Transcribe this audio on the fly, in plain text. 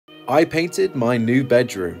I painted my new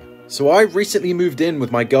bedroom. So I recently moved in with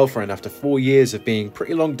my girlfriend after 4 years of being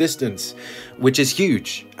pretty long distance, which is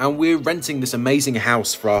huge. And we're renting this amazing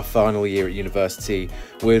house for our final year at university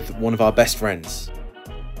with one of our best friends.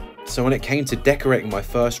 So when it came to decorating my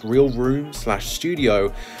first real room /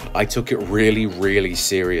 studio, I took it really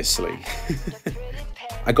seriously.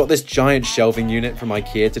 I got this giant shelving unit from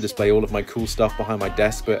IKEA to display all of my cool stuff behind my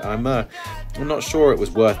desk, but I'm not sure it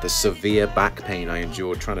was worth the severe back pain I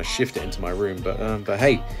endured trying to shift it into my room. But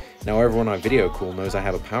hey, now everyone I video call knows I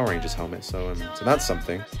have a Power Rangers helmet, so that's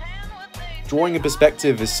something. Drawing in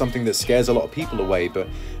perspective is something that scares a lot of people away, but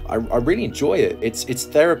I really enjoy it. It's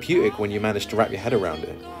therapeutic when you manage to wrap your head around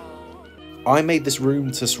it. I made this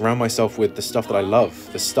room to surround myself with the stuff that I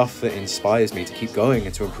love, the stuff that inspires me to keep going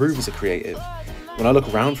and to improve as a creative. When I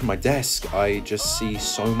look around from my desk, I just see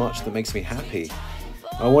so much that makes me happy.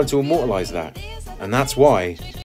 I wanted to immortalize that, and that's why